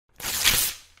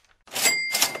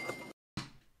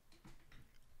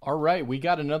All right, we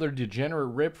got another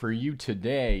degenerate rip for you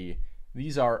today.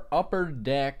 These are Upper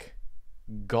Deck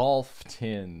golf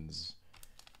tins,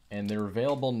 and they're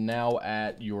available now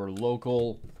at your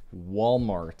local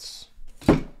Walmarts.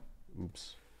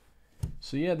 Oops.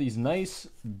 So yeah, these nice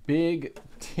big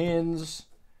tins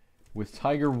with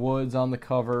Tiger Woods on the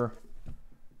cover. It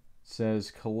says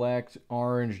collect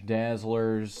orange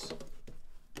dazzlers.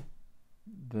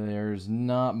 There's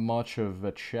not much of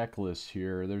a checklist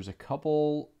here. There's a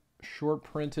couple short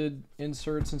printed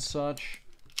inserts and such.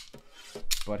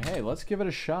 But hey, let's give it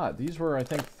a shot. These were, I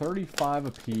think, 35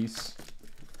 a piece.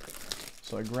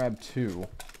 So I grabbed two.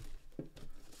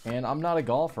 And I'm not a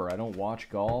golfer. I don't watch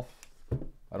golf.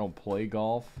 I don't play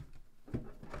golf.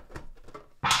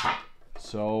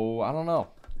 So, I don't know.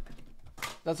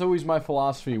 That's always my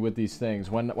philosophy with these things.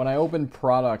 When I open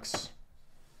products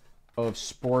of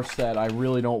sports that I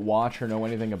really don't watch or know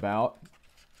anything about,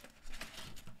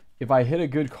 if I hit a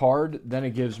good card, then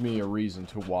it gives me a reason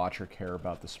to watch or care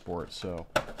about the sport. So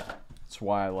that's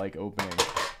why I like opening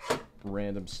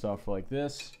random stuff like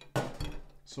this.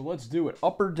 So let's do it.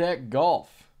 Upper Deck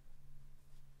Golf.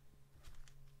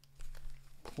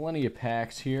 Plenty of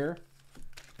packs here.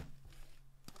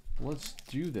 Let's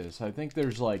do this. I think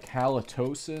there's like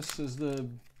halitosis is the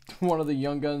one of the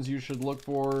young guns you should look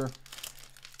for.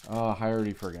 I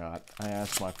already forgot. I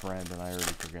asked my friend and I already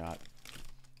forgot.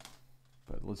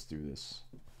 But let's do this.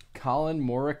 Colin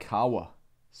Morikawa,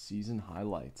 season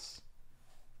highlights.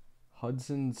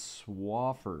 Hudson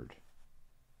Swafford.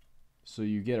 So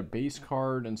you get a base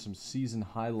card and some season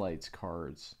highlights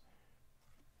cards.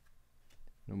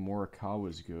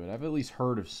 Morikawa's good. I've at least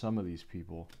heard of some of these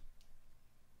people.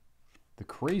 The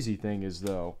crazy thing is,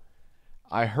 though,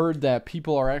 I heard that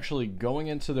people are actually going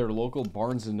into their local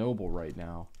Barnes & Noble right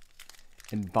now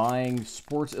and buying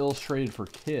Sports Illustrated for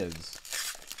kids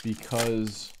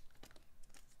because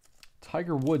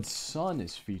Tiger Woods' son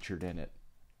is featured in it.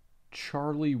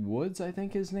 Charlie Woods, I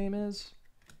think his name is.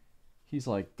 He's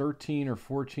like 13 or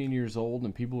 14 years old,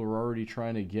 and people are already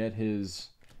trying to get his...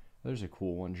 There's a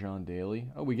cool one, John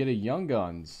Daly. Oh, we get a Young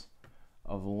Guns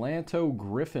of Lanto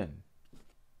Griffin.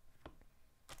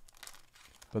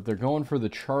 But they're going for the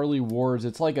Charlie Wards.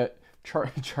 It's like a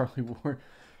Charlie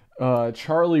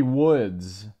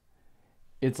Woods.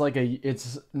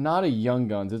 It's not a Young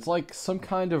Guns. It's like some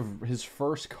kind of his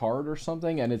first card or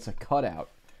something, and it's a cutout.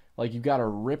 Like you got to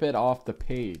rip it off the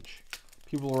page.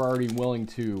 People are already willing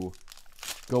to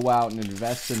go out and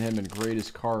invest in him and grade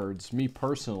his cards. Me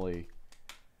personally,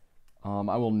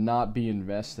 I will not be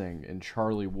investing in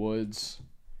Charlie Woods.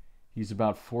 He's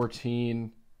about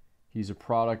 14. He's a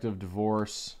product of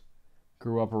divorce.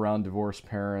 Grew up around divorced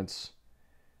parents.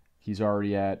 He's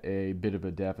already at a bit of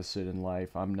a deficit in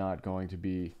life. I'm not going to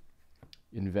be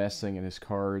investing in his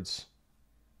cards.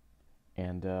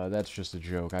 And that's just a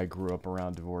joke. I grew up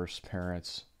around divorced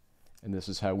parents. And this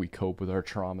is how we cope with our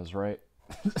traumas, right?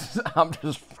 I'm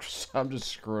just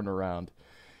screwing around.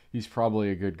 He's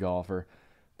probably a good golfer.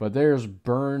 But there's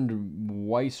Bernd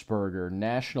Weisberger,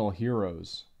 National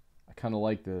Heroes. I kind of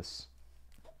like this.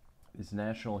 Is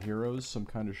National Heroes some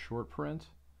kind of short print?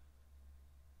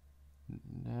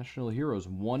 National Heroes,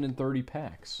 1 in 30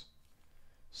 packs.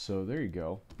 So there you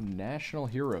go. National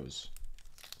Heroes.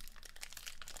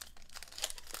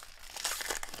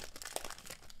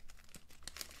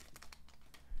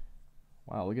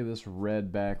 Wow, look at this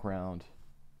red background.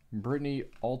 Brittany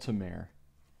Altamare.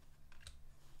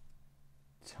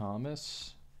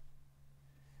 Thomas.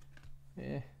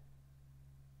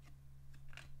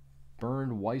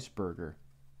 Bernd Weisberger.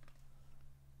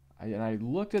 I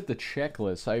looked at the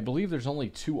checklist. I believe there's only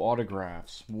 2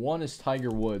 autographs. One is Tiger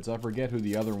Woods. I forget who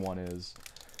the other one is.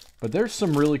 But there's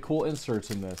some really cool inserts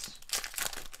in this.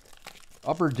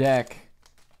 Upper Deck,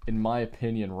 in my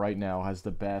opinion, right now has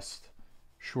the best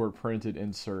short printed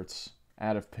inserts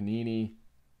out of Panini.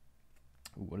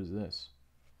 Ooh, what is this?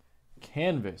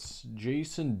 Canvas,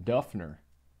 Jason Duffner.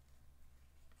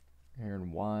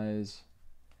 Aaron Wise.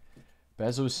 But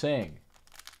as I was saying,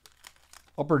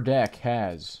 Upper Deck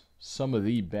has some of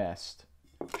the best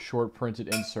short printed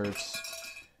inserts.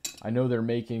 I know they're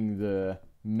making the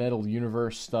Metal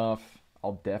Universe stuff.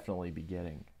 I'll definitely be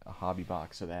getting a hobby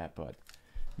box of that, but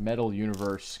Metal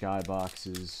Universe Skybox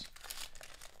is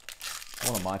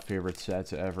one of my favorite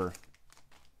sets ever.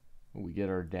 We get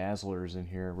our Dazzlers in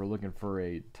here. We're looking for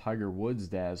a Tiger Woods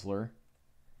Dazzler.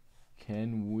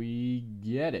 Can we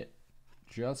get it?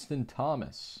 Justin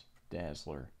Thomas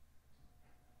Dazzler.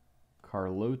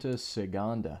 Carlota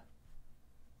Segunda.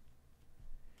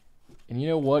 And you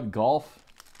know what? Golf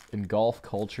and golf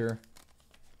culture,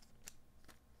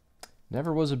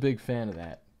 never was a big fan of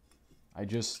that.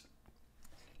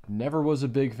 Never was a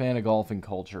big fan of golfing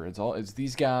culture. It's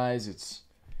these guys. It's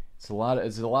a lot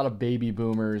of baby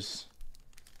boomers,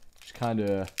 just kind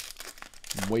of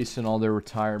wasting all their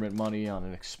retirement money on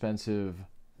an expensive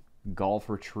golf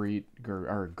retreat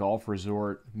or golf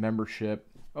resort membership.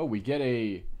 Oh, we get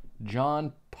a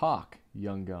John Pock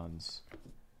Young Guns.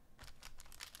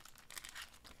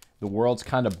 The world's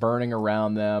kind of burning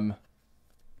around them.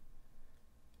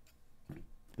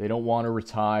 They don't want to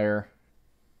retire.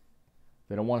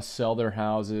 They don't want to sell their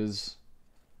houses,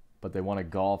 but they want to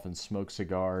golf and smoke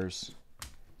cigars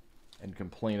and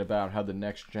complain about how the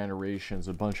next generation's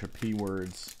a bunch of P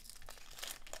words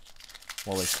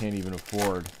while they can't even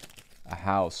afford a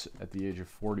house at the age of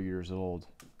 40 years old.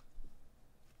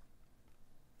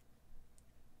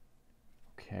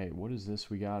 Okay, what is this?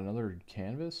 We got another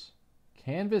canvas?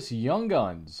 Canvas Young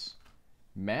Guns.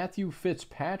 Matthew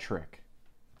Fitzpatrick.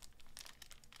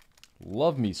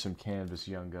 Love me some Canvas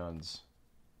Young Guns.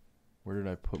 Where did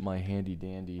I put my handy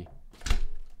dandy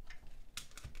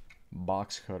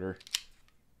box cutter?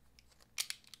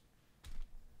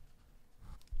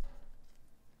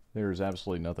 There's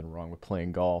absolutely nothing wrong with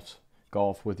playing golf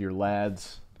with your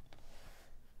lads.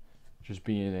 Just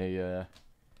being a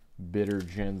bitter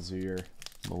Gen Z or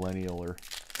millennialer.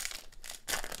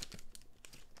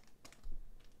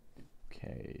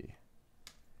 Okay.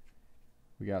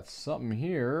 We got something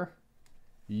here.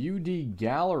 UD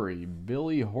Gallery,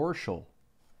 Billy Horschel,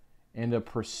 and a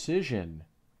Precision,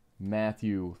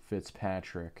 Matthew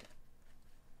Fitzpatrick.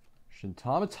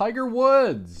 Shintama Tiger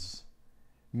Woods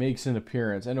makes an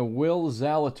appearance, and a Will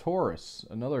Zalatoris,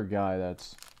 another guy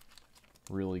that's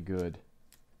really good.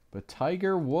 But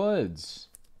Tiger Woods,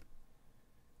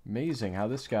 amazing how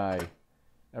this guy,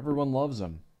 everyone loves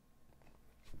him.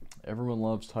 Everyone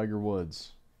loves Tiger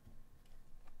Woods.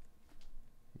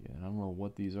 Yeah, I don't know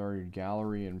what these are,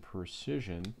 Gallery and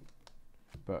Precision,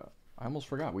 but I almost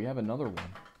forgot. We have another one.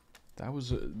 That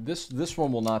was this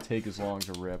one will not take as long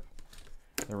to rip.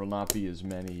 There will not be as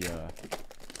many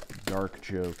dark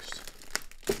jokes.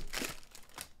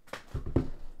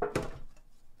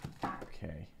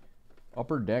 Okay,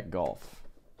 Upper Deck Golf.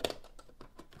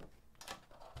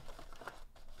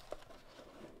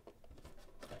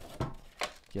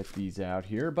 Get these out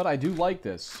here, but I do like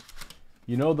this.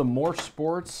 You know, the more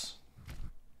sports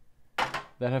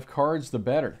that have cards, the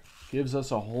better. Gives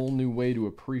us a whole new way to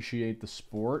appreciate the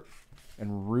sport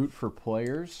and root for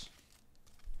players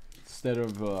instead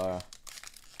of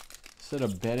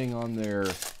betting on their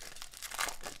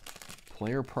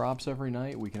player props every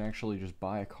night. We can actually just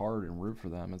buy a card and root for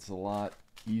them. It's a lot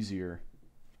easier.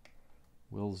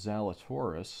 Will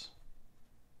Zalatoris.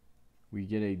 We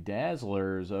get a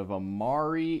Dazzlers of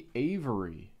Amari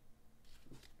Avery.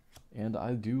 And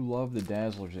I do love the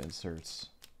Dazzlers inserts.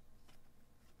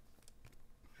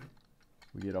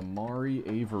 We get Amari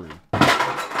Avery.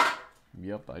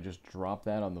 Yep, I just dropped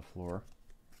that on the floor.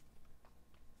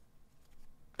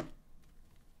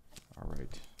 All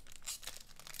right.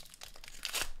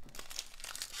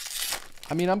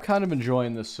 I mean, I'm kind of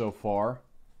enjoying this so far.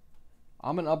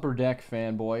 I'm an Upper Deck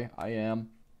fanboy. I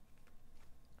am.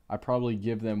 I probably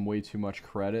give them way too much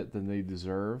credit than they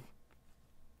deserve.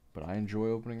 But I enjoy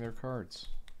opening their cards.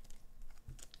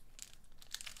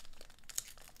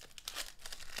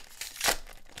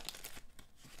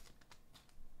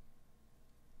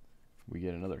 We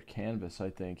get another canvas, I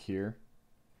think, here.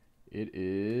 It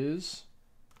is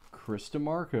Chris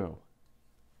DeMarco,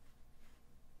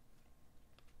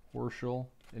 Horschel,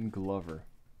 and Glover.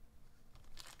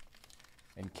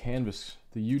 And canvas,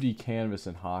 the UD canvas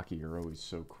in hockey are always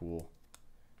so cool.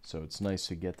 So it's nice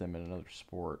to get them in another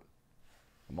sport.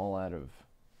 I'm all out of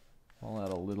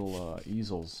little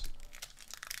easels.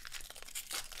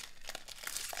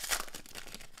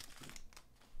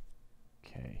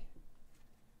 Okay.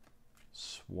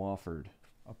 Swafford,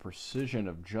 a Precision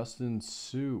of Justin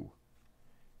Sue.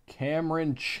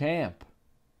 Cameron Champ,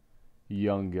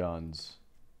 Young Guns.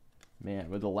 Man,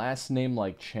 with a last name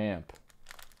like Champ,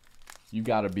 you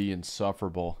got to be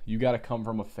insufferable. You got to come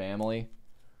from a family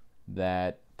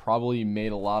that probably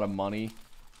made a lot of money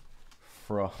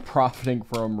profiting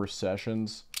from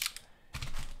recessions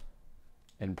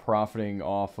and profiting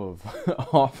off of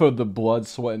off of the blood,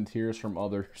 sweat, and tears from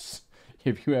others.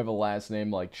 If you have a last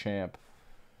name like Champ,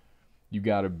 you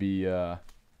gotta be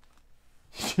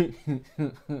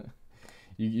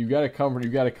you gotta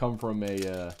come from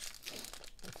a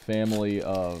family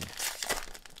of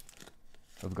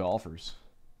golfers.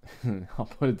 I'll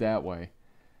put it that way.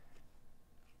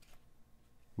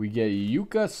 We get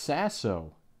Yuka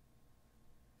Sasso.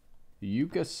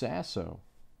 Yuka Sasso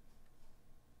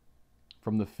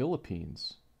from the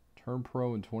Philippines. Turned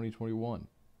pro in 2021.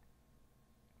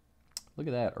 Look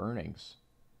at that, earnings.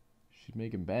 She's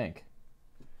making bank.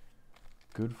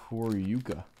 Good for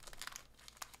Yuka.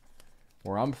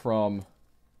 Where I'm from,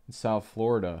 in South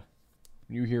Florida,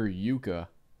 when you hear Yuka,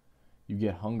 you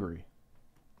get hungry.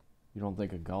 You don't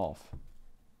think of golf.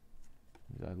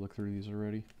 Did I look through these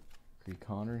already? Creed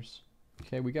Connors.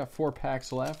 Okay, we got 4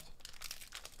 packs left.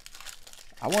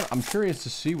 I'm curious to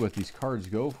see what these cards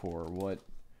go for. What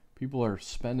people are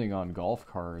spending on golf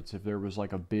cards. If there was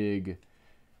like a big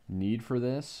need for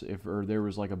this, or there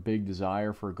was like a big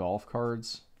desire for golf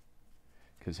cards.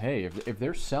 Because hey, if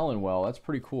they're selling well, that's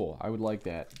pretty cool. I would like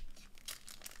that.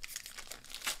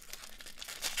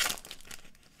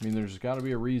 I mean, there's got to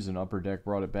be a reason Upper Deck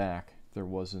brought it back. If there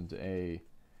wasn't a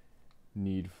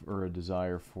need or a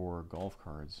desire for golf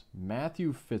cards.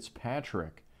 Matthew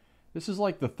Fitzpatrick. This is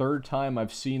like the 3rd time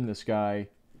I've seen this guy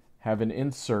have an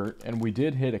insert, and we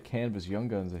did hit a Canvas Young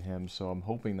Guns at him, so I'm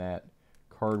hoping that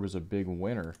card was a big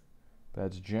winner.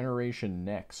 That's Generation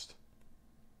Next.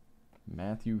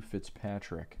 Matthew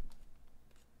Fitzpatrick.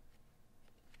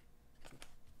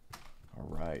 All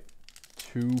right,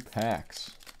 2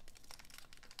 packs.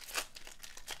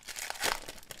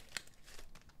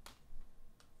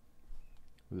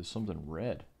 There's something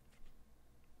red.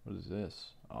 What is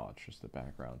this? Oh, it's just the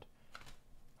background.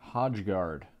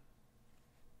 Hodgegard.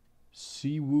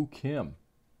 Siwoo Kim.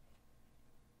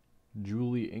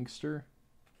 Julie Inkster.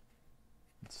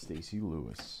 And Stacy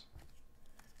Lewis.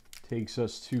 Takes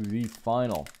us to the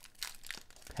final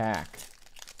pack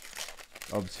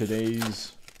of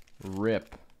today's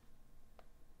rip.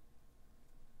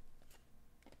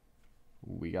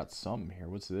 Ooh, we got something here.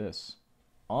 What's this?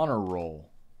 Honor Roll.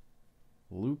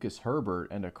 Lucas Herbert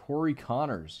and a Corey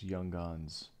Connors Young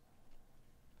Guns.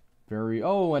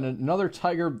 Oh, and another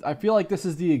Tiger. I feel like this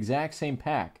is the exact same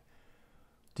pack.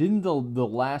 Didn't the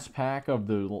last pack of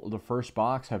the first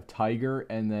box have Tiger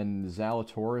and then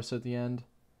Zalatoris at the end?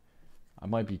 I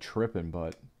might be tripping,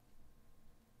 but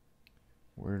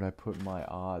where did I put my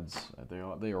odds?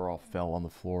 They are all fell on the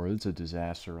floor. It's a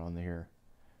disaster on here.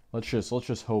 Let's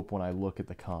just hope when I look at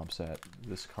the comp set,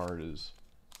 this card is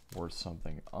worth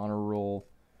something. Honor Roll,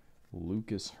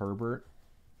 Lucas Herbert,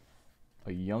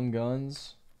 a Young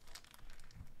Guns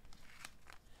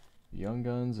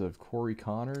of Corey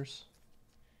Connors,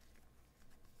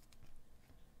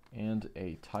 and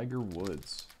a Tiger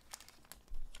Woods.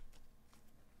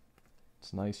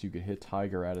 It's nice you could hit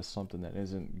Tiger out of something that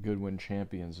isn't Goodwin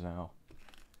Champions now.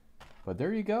 But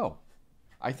there you go.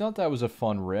 I thought that was a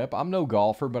fun rip. I'm no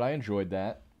golfer, but I enjoyed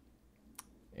that.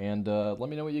 And let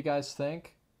me know what you guys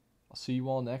think. I'll see you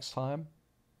all next time.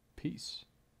 Peace.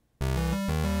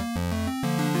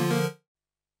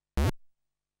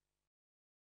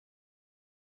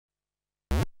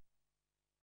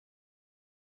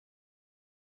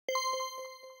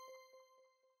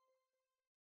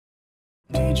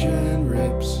 Degen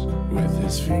Rips with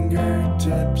his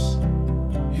fingertips.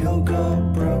 He'll go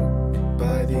broke